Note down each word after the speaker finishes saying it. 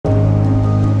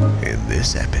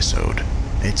this episode,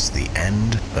 it's the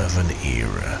end of an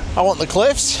era. I want the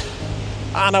cliffs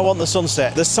and I want the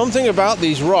sunset. There's something about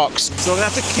these rocks, so I'm gonna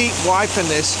have to keep wiping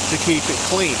this to keep it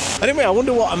clean. Anyway, I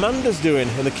wonder what Amanda's doing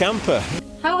in the camper.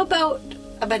 How about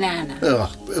a banana?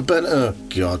 Oh,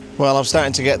 God. Well, I'm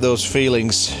starting to get those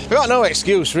feelings. I've got no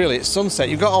excuse, really. It's sunset.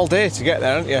 You've got all day to get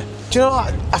there, haven't you? Do you know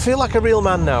what? I feel like a real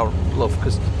man now, love,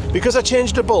 because I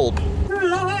changed a bulb.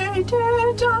 Light it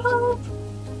up.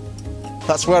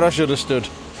 That's where I should have stood.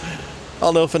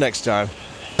 I'll know for next time.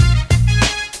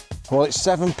 Well, it's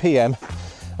 7 p.m.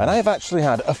 and I've actually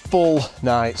had a full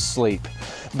night's sleep,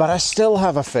 but I still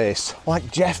have a face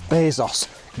like Jeff Bezos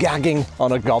gagging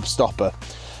on a gobstopper.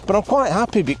 But I'm quite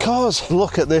happy because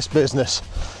look at this business.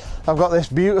 I've got this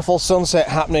beautiful sunset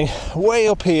happening way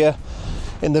up here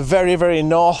in the very, very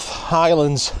North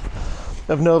Highlands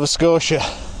of Nova Scotia,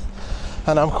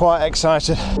 and I'm quite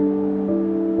excited.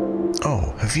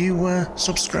 Oh, have you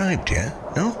subscribed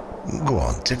yet? No? Go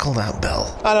on, tickle that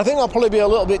bell. And I think I'll probably be a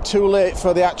little bit too late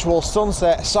for the actual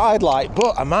sunset sidelight,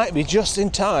 but I might be just in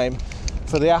time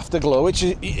for the afterglow, which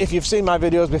is, if you've seen my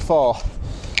videos before,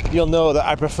 you'll know that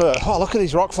I prefer. Oh, look at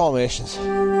these rock formations.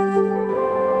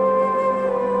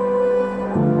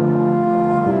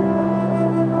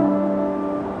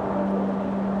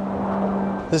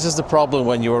 This is the problem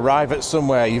when you arrive at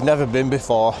somewhere you've never been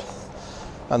before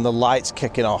and the light's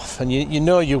kicking off and you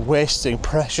know you're wasting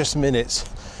precious minutes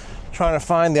trying to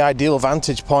find the ideal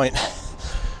vantage point.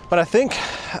 But I think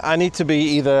I need to be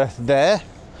either there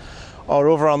or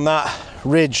over on that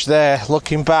ridge there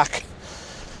looking back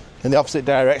in the opposite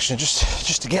direction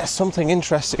just to get something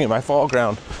interesting in my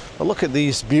foreground. But look at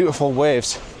these beautiful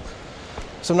waves.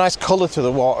 Some nice colour to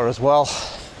the water as well.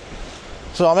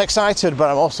 So I'm excited, but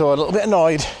I'm also a little bit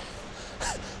annoyed,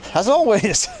 as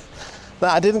always, that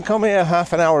I didn't come here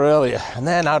half an hour earlier, and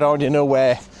then I'd already know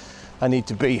where I need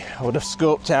to be. I would have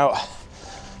scoped out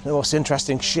the most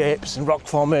interesting shapes and rock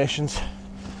formations.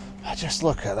 Just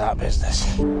look at that business.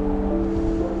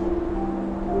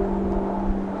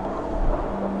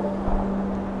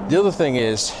 The other thing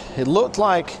is, it looked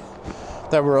like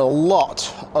there were a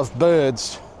lot of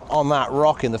birds on that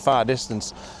rock in the far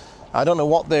distance. I don't know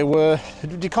what they were.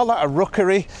 Do you call that a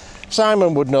rookery?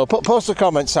 Simon would know. Post a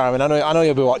comment, Simon. I know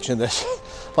you'll be watching this.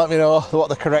 Let me know what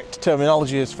the correct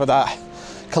terminology is for that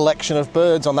collection of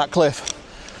birds on that cliff.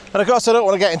 And of course, I don't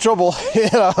want to get in trouble. You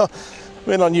know,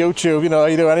 being on YouTube, you know,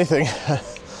 you do anything.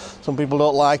 Some people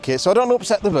don't like it, so I don't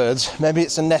upset the birds. Maybe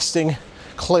it's a nesting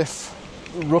cliff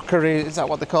rookery. Is that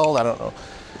what they're called? I don't know.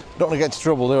 Don't want to get into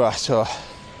trouble, do I? So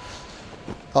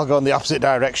I'll go in the opposite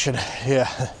direction,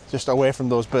 yeah, just away from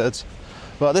those birds.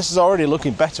 But this is already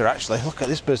looking better, actually. Look at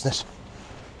this business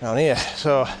down here.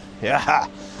 So, yeah,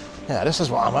 this is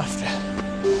what I'm after.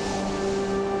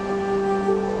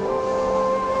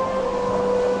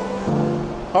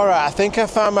 All right, I think I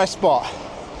found my spot.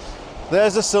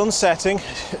 There's the sun setting,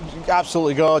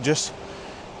 absolutely gorgeous.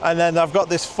 And then I've got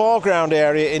this foreground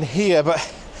area in here,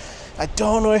 but I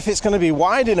don't know if it's going to be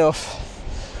wide enough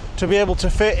to be able to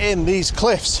fit in these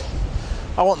cliffs.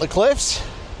 I want the cliffs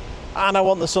and I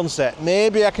want the sunset.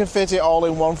 Maybe I can fit it all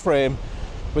in one frame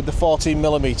with the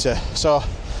 14mm. So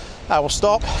I will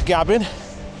stop gabbing,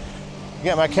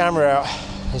 get my camera out,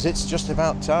 as it's just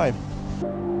about time.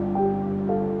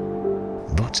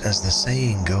 But as the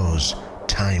saying goes,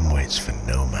 time waits for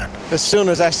no man. As soon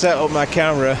as I set up my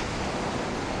camera,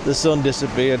 the sun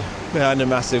disappeared behind a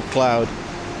massive cloud.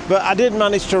 But I did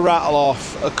manage to rattle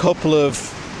off a couple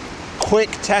of quick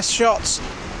test shots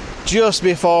just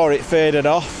before it faded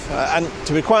off, and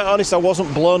to be quite honest, I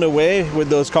wasn't blown away with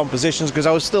those compositions because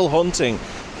I was still hunting,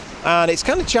 and it's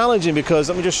kind of challenging because,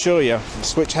 let me just show you,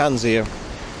 switch hands here.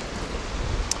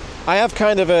 I have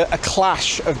kind of a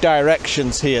clash of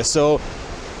directions here. So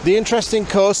the interesting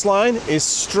coastline is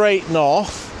straight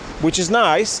north, which is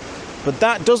nice, but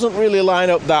that doesn't really line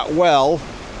up that well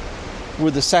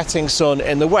with the setting sun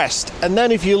in the west. And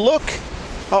then if you look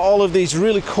at all of these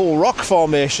really cool rock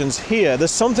formations here,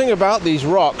 there's something about these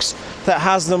rocks that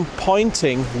has them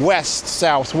pointing west,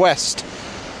 southwest.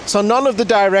 So none of the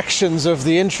directions of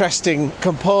the interesting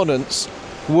components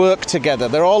work together.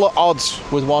 They're all at odds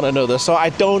with one another. So I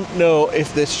don't know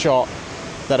if this shot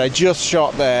that I just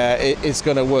shot there is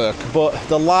going to work, but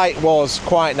the light was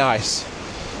quite nice.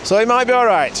 So it might be all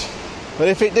right. But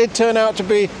if it did turn out to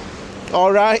be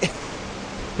all right,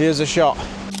 here's a shot.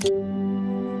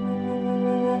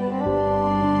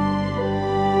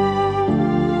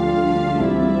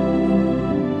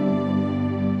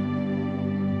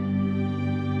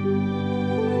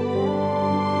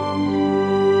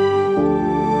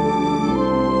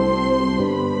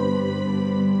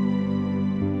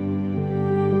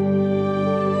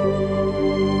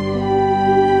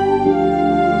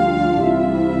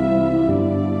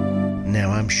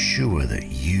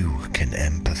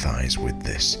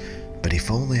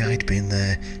 if only I'd been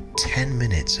there 10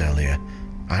 minutes earlier,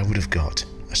 I would have got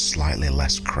a slightly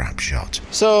less crap shot.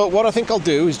 So what I think I'll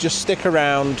do is just stick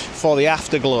around for the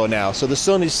afterglow now. So the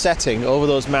sun is setting over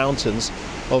those mountains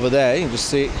over there. You can just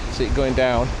see it going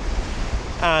down.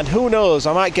 And who knows,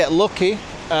 I might get lucky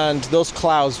and those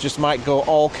clouds just might go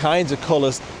all kinds of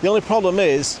colours. The only problem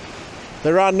is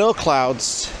there are no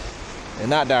clouds in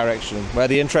that direction where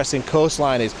the interesting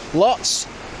coastline is. Lots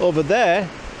over there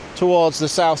towards the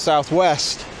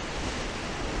south-southwest.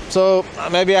 So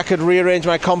maybe I could rearrange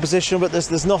my composition, but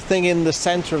there's nothing in the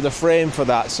centre of the frame for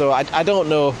that. So I don't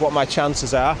know what my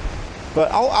chances are, but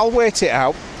I'll wait it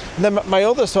out. And then my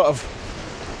other sort of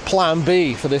plan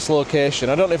B for this location,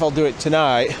 I don't know if I'll do it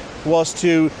tonight, was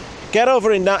to get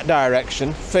over in that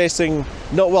direction, facing,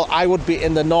 I would be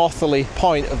in the northerly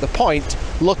point of the point,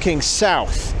 looking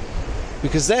south.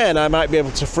 Because then I might be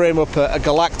able to frame up a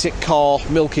galactic core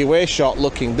Milky Way shot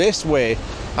looking this way.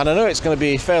 And I know it's going to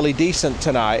be fairly decent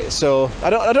tonight, so I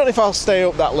don't know if I'll stay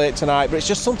up that late tonight, but it's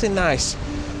just something nice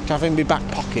to have in my back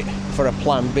pocket for a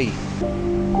plan B.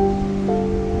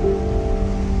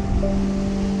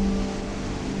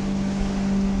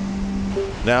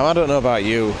 Now, I don't know about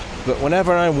you, but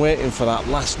whenever I'm waiting for that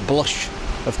last blush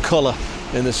of colour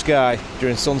in the sky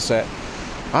during sunset,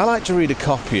 I like to read a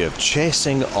copy of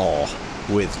Chasing Awe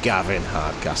with Gavin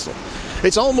Hardcastle.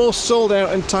 It's almost sold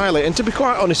out entirely, and to be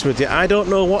quite honest with you, I don't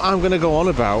know what I'm going to go on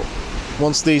about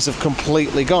once these have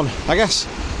completely gone. I guess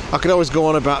I could always go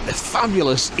on about the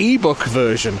fabulous ebook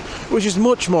version, which is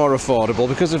much more affordable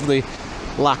because of the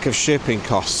lack of shipping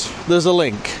costs. There's a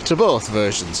link to both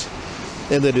versions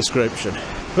in the description.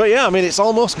 But yeah, I mean, it's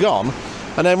almost gone,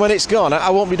 and then when it's gone,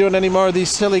 I won't be doing any more of these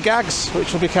silly gags,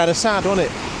 which will be kind of sad, won't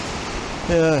it?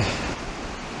 Yeah.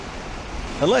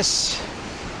 Unless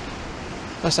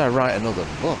I write another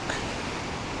book.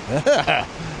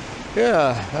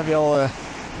 Yeah,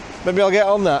 maybe I'll get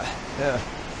on that. Yeah.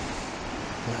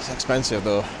 It's expensive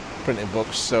though, printing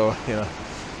books, so you know,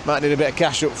 might need a bit of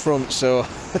cash up front, so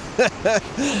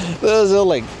there's a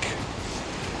link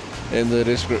in the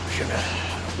description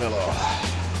below.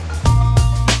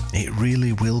 It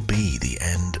really will be the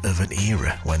end of an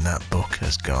era when that book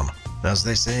has gone. As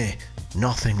they say,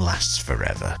 nothing lasts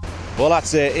forever. Well,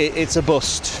 that's it. It's a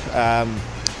bust.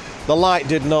 The light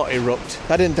did not erupt.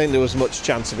 I didn't think there was much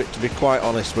chance of it, to be quite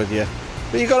honest with you.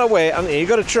 But you got to wait, haven't you? You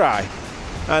got to try.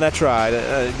 And I tried.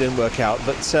 It didn't work out.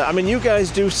 But I mean, you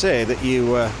guys do say that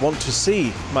you want to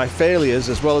see my failures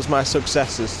as well as my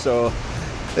successes. So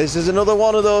this is another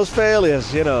one of those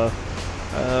failures, you know.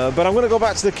 But I'm going to go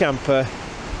back to the camper,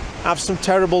 have some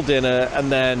terrible dinner,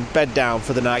 and then bed down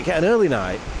for the night. Get an early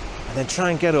night. And then try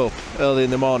and get up early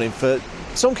in the morning for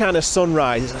some kind of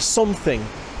sunrise or something.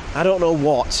 I don't know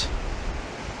what.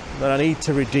 But I need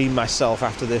to redeem myself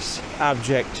after this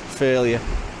abject failure.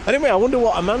 Anyway, I wonder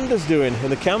what Amanda's doing in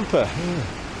the camper.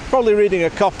 Probably reading a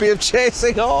copy of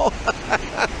Chasing Awe.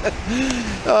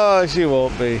 Oh, she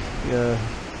won't be. Yeah,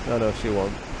 no, she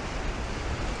won't.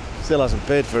 Still hasn't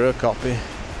paid for her copy.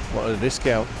 Wanted a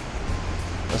discount.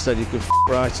 I said you could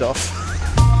right off.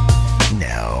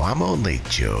 No, I'm only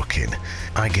joking.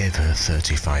 I gave her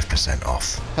 35%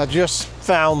 off. I just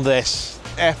found this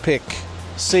epic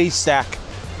sea stack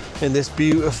in this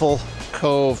beautiful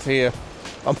cove here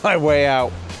on my way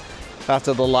out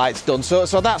after the light's done. So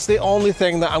that's the only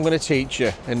thing that I'm going to teach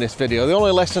you in this video. The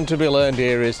only lesson to be learned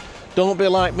here is don't be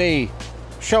like me.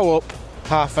 Show up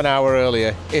half an hour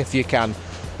earlier if you can.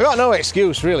 You've got no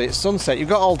excuse really. It's sunset. You've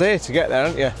got all day to get there,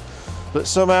 haven't you? But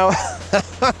somehow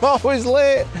I'm always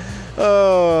late.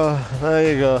 Oh,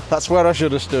 there you go. That's where I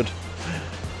should have stood.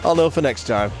 I'll know for next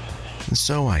time. And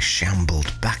so I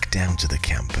shambled back down to the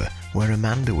camper where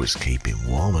Amanda was keeping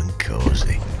warm and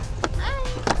cosy.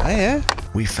 Hi. Yeah.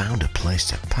 We found a place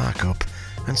to park up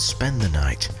and spend the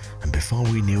night, and before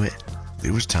we knew it,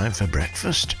 it was time for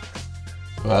breakfast.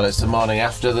 Well, it's the morning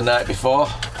after the night before,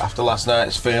 after last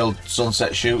night's failed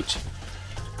sunset shoot,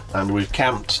 and we've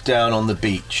camped down on the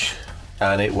beach,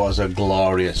 and it was a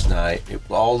glorious night.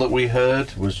 All that we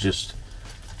heard was just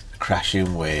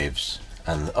crashing waves,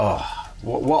 and oh,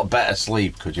 what better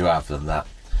sleep could you have than that?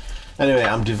 Anyway,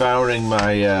 I'm devouring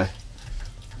my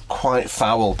quite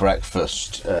foul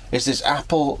breakfast. It's this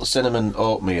apple cinnamon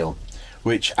oatmeal,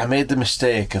 which I made the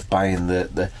mistake of buying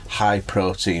the high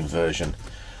protein version,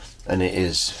 and it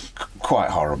is quite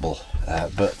horrible,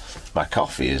 but my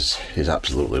coffee is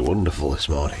absolutely wonderful this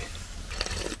morning.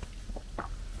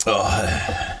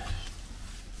 Oh.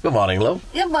 Good morning, love.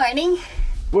 Good morning.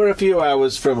 We're a few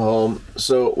hours from home,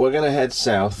 so we're going to head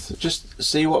south, just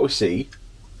see what we see,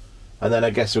 and then I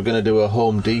guess we're going to do a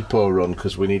Home Depot run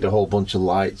because we need a whole bunch of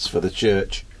lights for the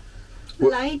church.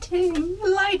 Lighting,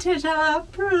 light it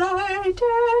up, light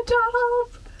it up.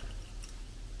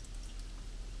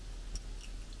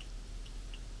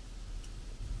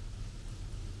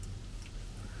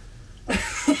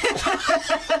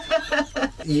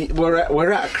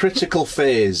 We're at a critical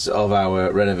phase of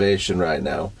our renovation right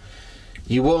now.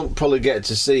 You won't probably get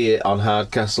to see it on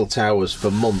Hardcastle Towers for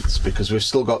months because we've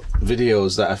still got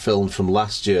videos that are filmed from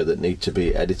last year that need to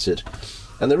be edited.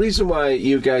 And the reason why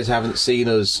you guys haven't seen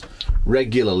us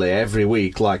regularly every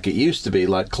week like it used to be,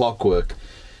 like clockwork,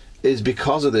 is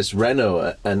because of this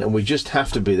reno, and we just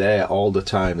have to be there all the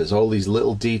time. There's all these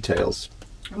little details.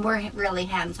 We're really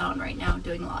hands-on right now,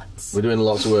 doing lots. We're doing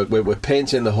lots of work. We're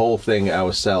painting the whole thing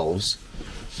ourselves,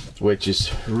 which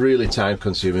is really time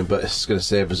consuming, but it's going to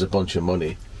save us a bunch of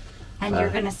money. And you're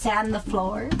going to sand the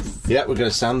floors? Yeah, we're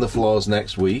going to sand the floors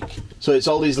next week. So it's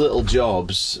all these little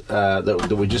jobs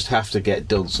that we just have to get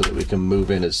done so that we can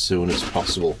move in as soon as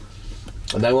possible.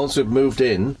 And then once we've moved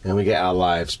in, then we get our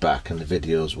lives back and the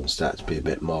videos will start to be a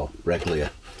bit more regular.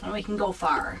 And we can go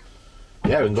far.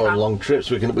 Yeah, we can go on long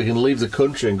trips. We can leave the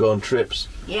country and go on trips.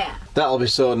 Yeah. That'll be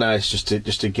so nice just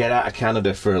to get out of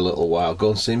Canada for a little while. Go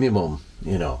and see me mum,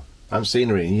 you know. I haven't seen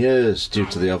her in years due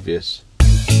to the obvious.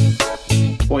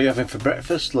 What are you having for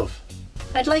breakfast, love?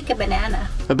 I'd like a banana.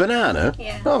 A banana?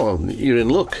 Yeah. Oh, well, you're in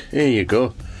luck. Here you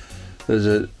go. There's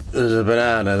a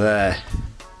banana there.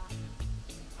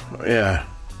 Yeah.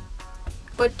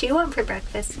 What do you want for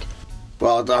breakfast?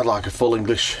 Well, I'd like a full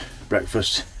English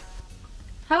breakfast.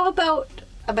 How about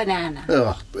a banana?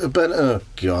 Oh, oh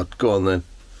God, go on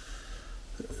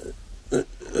then.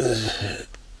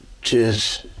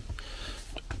 Cheers.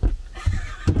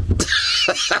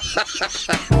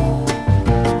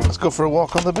 Let's go for a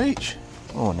walk on the beach.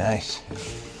 Oh, nice.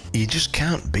 You just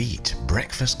can't beat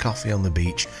breakfast coffee on the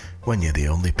beach when you're the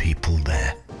only people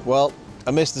there. Well,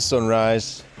 I missed the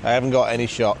sunrise. I haven't got any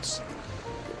shots.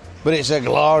 But it's a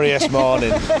glorious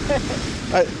morning.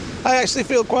 I actually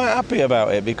feel quite happy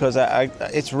about it because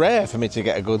it's rare for me to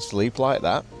get a good sleep like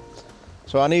that.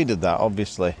 So I needed that,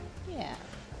 obviously. Yeah.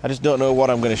 I just don't know what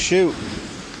I'm going to shoot.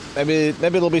 Maybe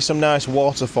there'll be some nice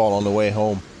waterfall on the way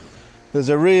home. There's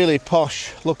a really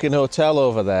posh looking hotel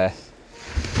over there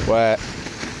where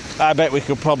I bet we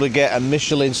could probably get a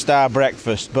Michelin star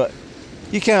breakfast, but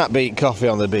you can't beat coffee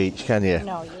on the beach, can you?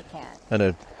 No, you can't. And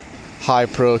a high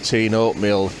protein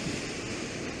oatmeal.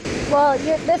 Well,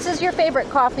 this is your favorite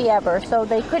coffee ever, so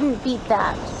they couldn't beat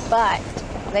that. But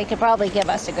they could probably give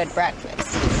us a good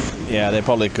breakfast. Yeah, they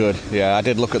probably could. Yeah, I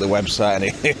did look at the website and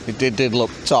it did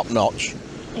look top notch.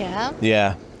 Yeah?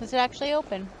 Yeah. Is it actually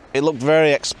open? It looked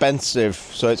very expensive,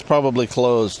 so it's probably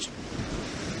closed.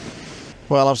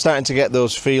 Well, I'm starting to get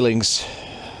those feelings.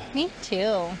 Me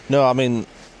too. No, I mean,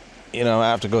 you know, I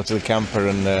have to go to the camper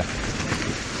and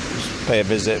just pay a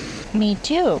visit. Me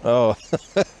too. Oh.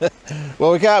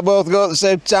 Well, we can't both go at the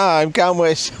same time, can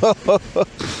we?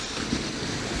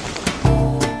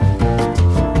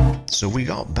 So we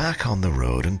got back on the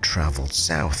road and travelled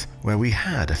south, where we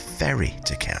had a ferry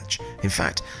to catch. In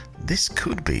fact, this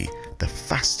could be the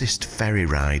fastest ferry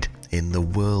ride in the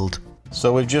world.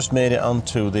 So we've just made it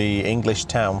onto the English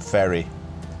town ferry.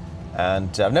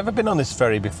 And I've never been on this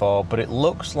ferry before, but it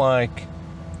looks like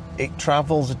it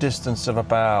travels a distance of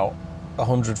about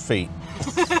 100 feet.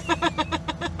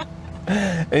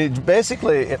 It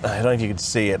basically, I don't know if you can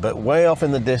see it, but way off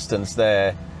in the distance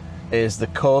there is the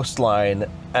coastline,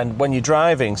 and when you're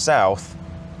driving south,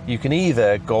 you can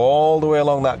either go all the way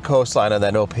along that coastline and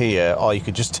then up here, or you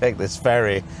could just take this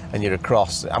ferry and you're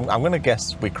across. I'm going to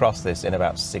guess we cross this in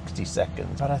about 60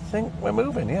 seconds. But I think we're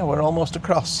moving, yeah, we're almost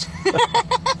across.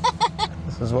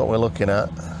 This is what we're looking at.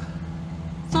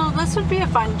 So this would be a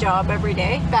fun job every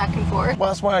day, back and forth. Well,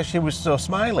 that's why she was so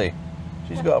smiley.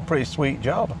 She's got a pretty sweet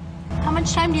job. How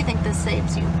much time do you think this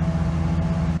saves you?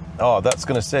 Oh, that's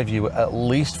going to save you at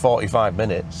least 45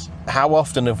 minutes. How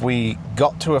often have we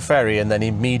got to a ferry and then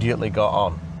immediately got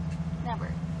on?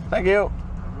 Never. Thank you.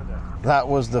 That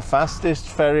was the fastest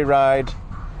ferry ride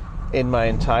in my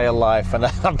entire life, and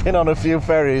I've been on a few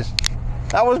ferries.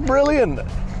 That was brilliant.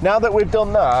 Now that we've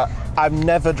done that, I'm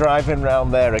never driving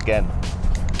round there again.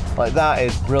 Like, that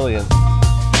is brilliant.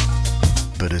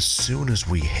 But as soon as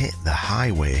we hit the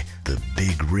highway, the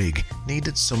big rig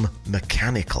needed some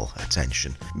mechanical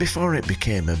attention before it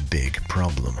became a big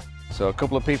problem. So a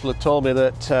couple of people have told me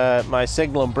that my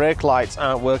signal and brake lights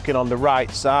aren't working on the right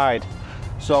side.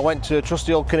 So I went to a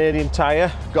trusty old Canadian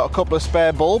Tire, got a couple of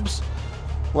spare bulbs.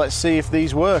 Let's see if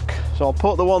these work. So I'll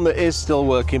put the one that is still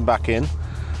working back in,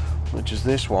 which is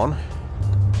this one.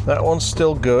 That one's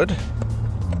still good.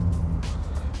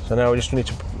 So now we just need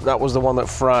to that was the one that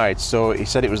fried. So he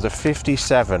said it was the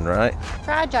 57, right?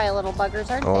 Fragile little buggers,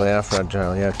 aren't Oh, they? they are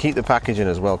fragile. Yeah, keep the packaging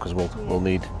as well because we'll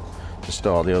need to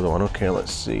store the other one. Okay,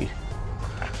 let's see.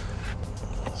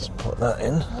 Let's put that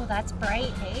in. Oh, that's bright,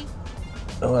 hey?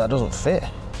 Oh, that doesn't fit.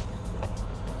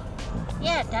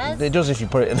 Yeah, it does. It does if you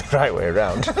put it in the right way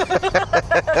around.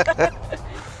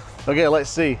 Okay, let's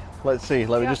see. Let's see.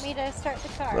 Let me just. Want me to start the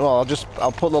car? Well,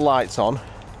 I'll put the lights on.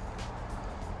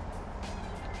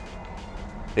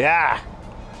 Yeah,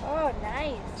 Oh,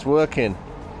 nice. it's working.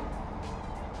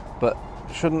 But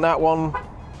shouldn't that one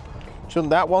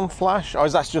flash? Or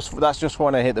is that's just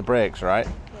when I hit the brakes, right?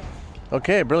 Yeah.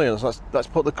 Okay, brilliant. So let's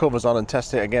put the covers on and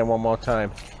test it again one more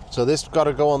time. So this got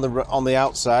to go on the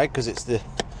outside because it's the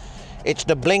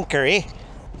blinkery.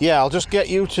 Yeah, I'll just get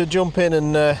you to jump in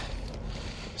and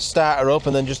start her up,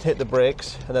 and then just hit the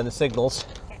brakes and then the signals.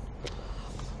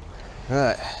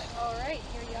 Right. All right,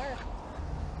 here you are.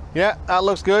 Yeah, that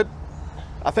looks good.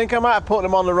 I think I might have put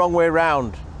them on the wrong way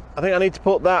round. I think I need to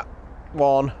put that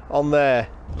one on there.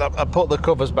 I put the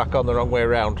covers back on the wrong way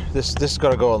around. This has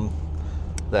got to go on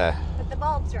there. But the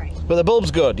bulb's right. But the bulb's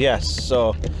good, yes.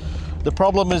 So the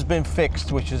problem has been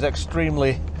fixed, which is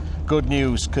extremely good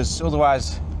news, because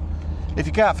otherwise, if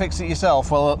you can't fix it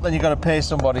yourself, well, then you've got to pay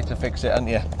somebody to fix it, haven't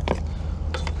you?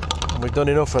 And we've done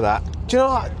enough of that. Do you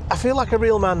know, I feel like a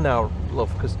real man now, love,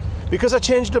 because I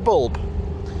changed the bulb.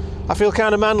 I feel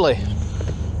kind of manly.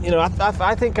 You know,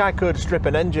 I think I could strip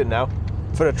an engine now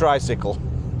for a tricycle.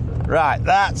 Right,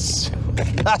 that's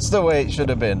the way it should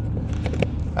have been.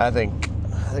 I think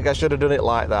I should have done it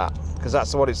like that, because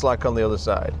that's what it's like on the other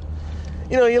side.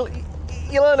 You know, you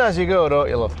learn as you go, don't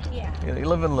you, love? Yeah. You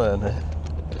live and learn.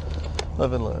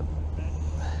 Live and learn.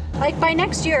 Like by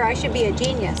next year, I should be a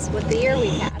genius with the year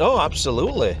we've had. Oh,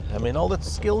 absolutely. I mean, all the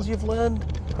skills you've learned,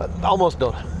 almost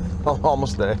done.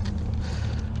 Almost there.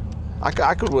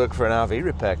 I could work for an RV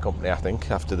repair company, I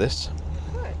think, after this.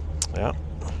 Good. Yeah.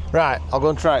 Right, I'll go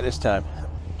and try it this time.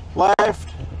 Left.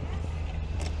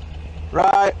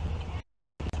 Right.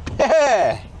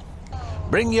 Yeah.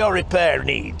 Bring your repair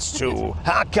needs to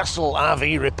Hardcastle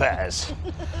RV Repairs.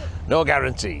 No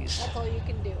guarantees. That's all you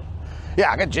can do.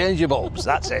 Yeah, I can change your bulbs,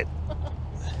 that's it.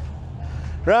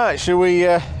 Right, shall we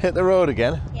hit the road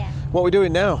again? Yeah. What are we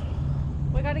doing now?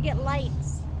 We got to get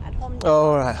lights at Home Depot.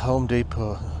 Oh, right, Home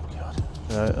Depot. Oh, God.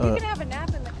 Right, You can have a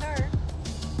nap in the car,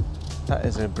 that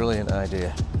is a brilliant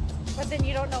idea. but then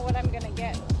you don't know what I'm going to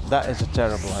get. That is a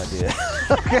terrible idea.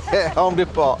 Okay, Home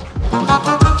Depot.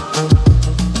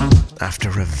 After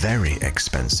a very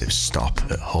expensive stop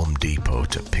at Home Depot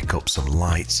to pick up some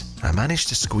lights, I managed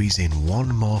to squeeze in one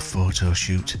more photo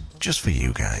shoot just for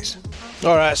you guys.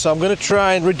 Alright, so I'm going to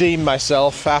try and redeem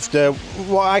myself after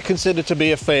what I consider to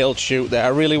be a failed shoot there. I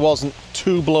really wasn't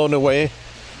too blown away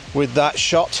with that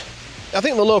shot. I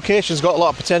think the location's got a lot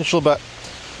of potential, but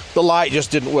the light just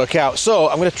didn't work out. So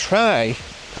I'm going to try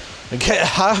and get a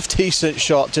half-decent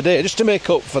shot today just to make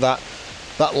up for that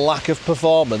lack of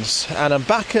performance. And I'm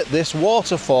back at this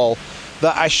waterfall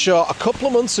that I shot a couple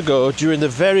of months ago during the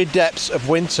very depths of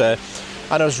winter,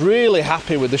 and I was really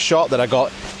happy with the shot that I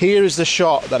got. Here is the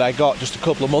shot that I got just a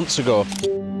couple of months ago.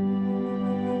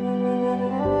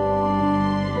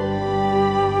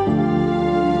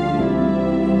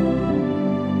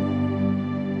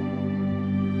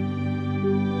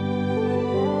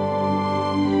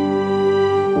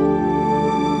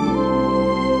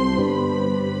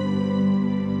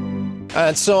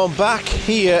 And so I'm back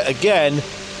here again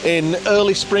in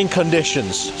early spring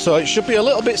conditions, so it should be a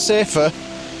little bit safer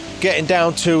getting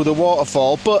down to the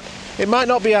waterfall, but it might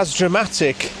not be as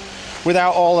dramatic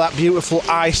without all that beautiful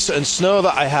ice and snow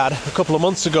that I had a couple of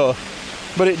months ago.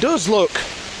 But it does look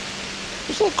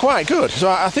quite good, so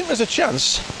I think there's a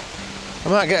chance I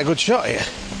might get a good shot here.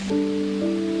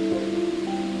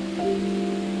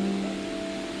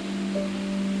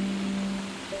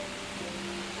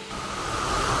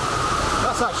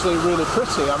 Actually really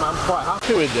pretty. I'm quite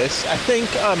happy with this. I think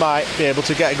I might be able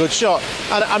to get a good shot,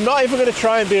 and I'm not even going to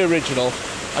try and be original.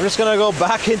 I'm just going to go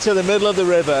back into the middle of the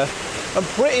river and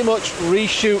pretty much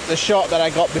reshoot the shot that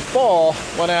I got before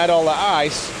when I had all that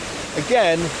ice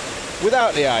again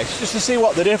without the ice, just to see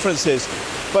what the difference is.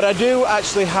 But I do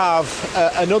actually have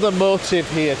another motive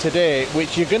here today,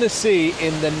 which you're going to see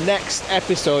in the next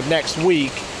episode next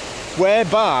week,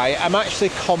 whereby I'm actually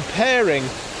comparing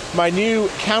my new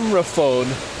camera phone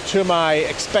to my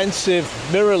expensive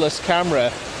mirrorless camera,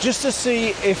 just to see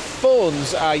if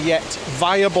phones are yet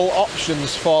viable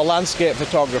options for landscape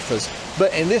photographers.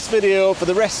 But in this video, for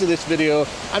the rest of this video,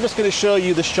 I'm just going to show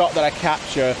you the shot that I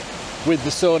capture with the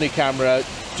Sony camera,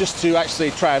 just to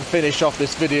actually try and finish off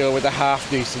this video with a half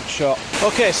decent shot.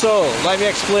 Okay, so let me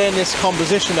explain this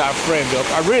composition that I've framed up.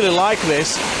 I really like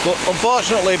this, but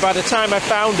unfortunately by the time I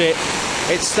found it,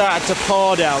 it started to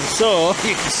pour down. So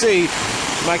you can see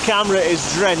my camera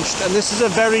is drenched, and this is a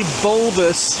very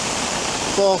bulbous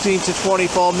 14 to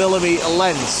 24mm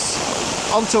lens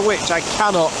onto which I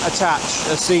cannot attach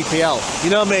a CPL. You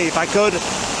know me, if I could,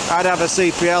 I'd have a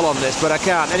CPL on this, but I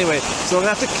can't. Anyway, so I'm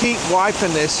gonna have to keep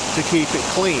wiping this to keep it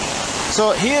clean.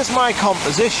 So here's my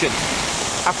composition.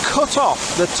 I've cut off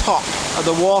the top of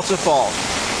the waterfall.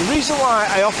 The reason why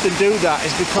I often do that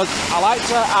is because I like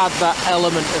to add that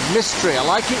element of mystery. I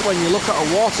like it when you look at a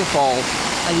waterfall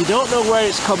and you don't know where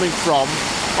it's coming from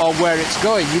or where it's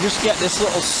going. You just get this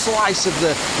little slice of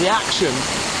the action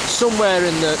somewhere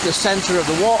in the centre of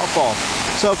the waterfall.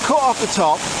 So cut off the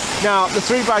top. Now the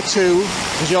 3x2,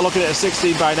 because you're looking at a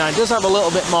 16:9, does have a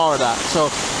little bit more of that. So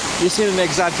you're seeing an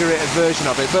exaggerated version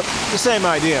of it, but the same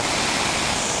idea.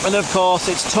 And of course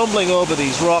it's tumbling over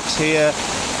these rocks here,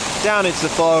 down into the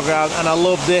foreground, and I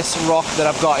love this rock that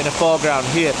I've got in the foreground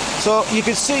here. So you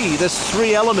can see there's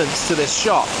three elements to this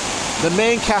shot. The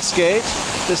main cascade,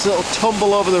 this little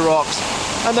tumble over the rocks,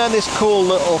 and then this cool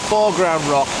little foreground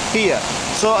rock here.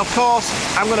 So of course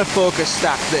I'm going to focus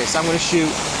stack this. I'm going to shoot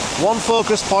one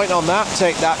focus point on that,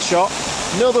 take that shot,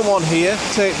 another one here,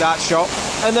 take that shot,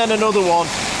 and then another one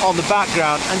on the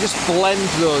background, and just blend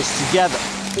those together.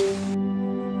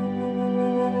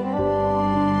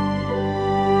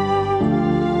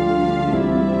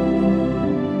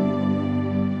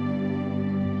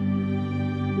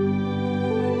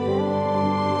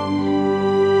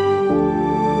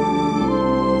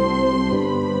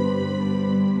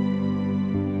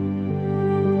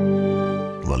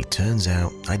 Well, it turns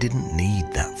out I didn't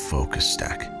need that focus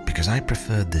stack because I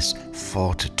preferred this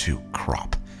 4:2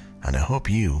 crop, and I hope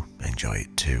you enjoy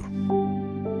it too.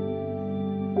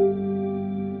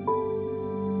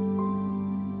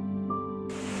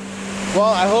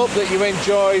 Well, I hope that you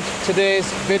enjoyed today's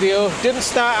video. Didn't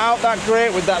start out that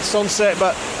great with that sunset,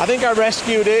 but I think I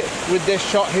rescued it with this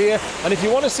shot here. And if you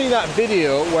want to see that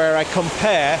video where I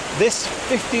compare this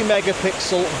 50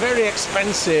 megapixel, very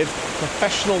expensive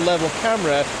professional level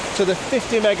camera to the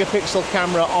 50 megapixel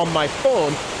camera on my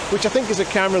phone, which I think is a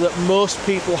camera that most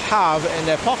people have in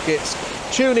their pockets,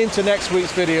 tune into next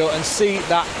week's video and see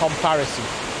that comparison.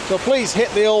 So please hit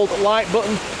the old like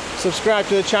button, subscribe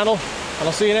to the channel, and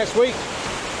I'll see you next week.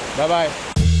 Bye bye.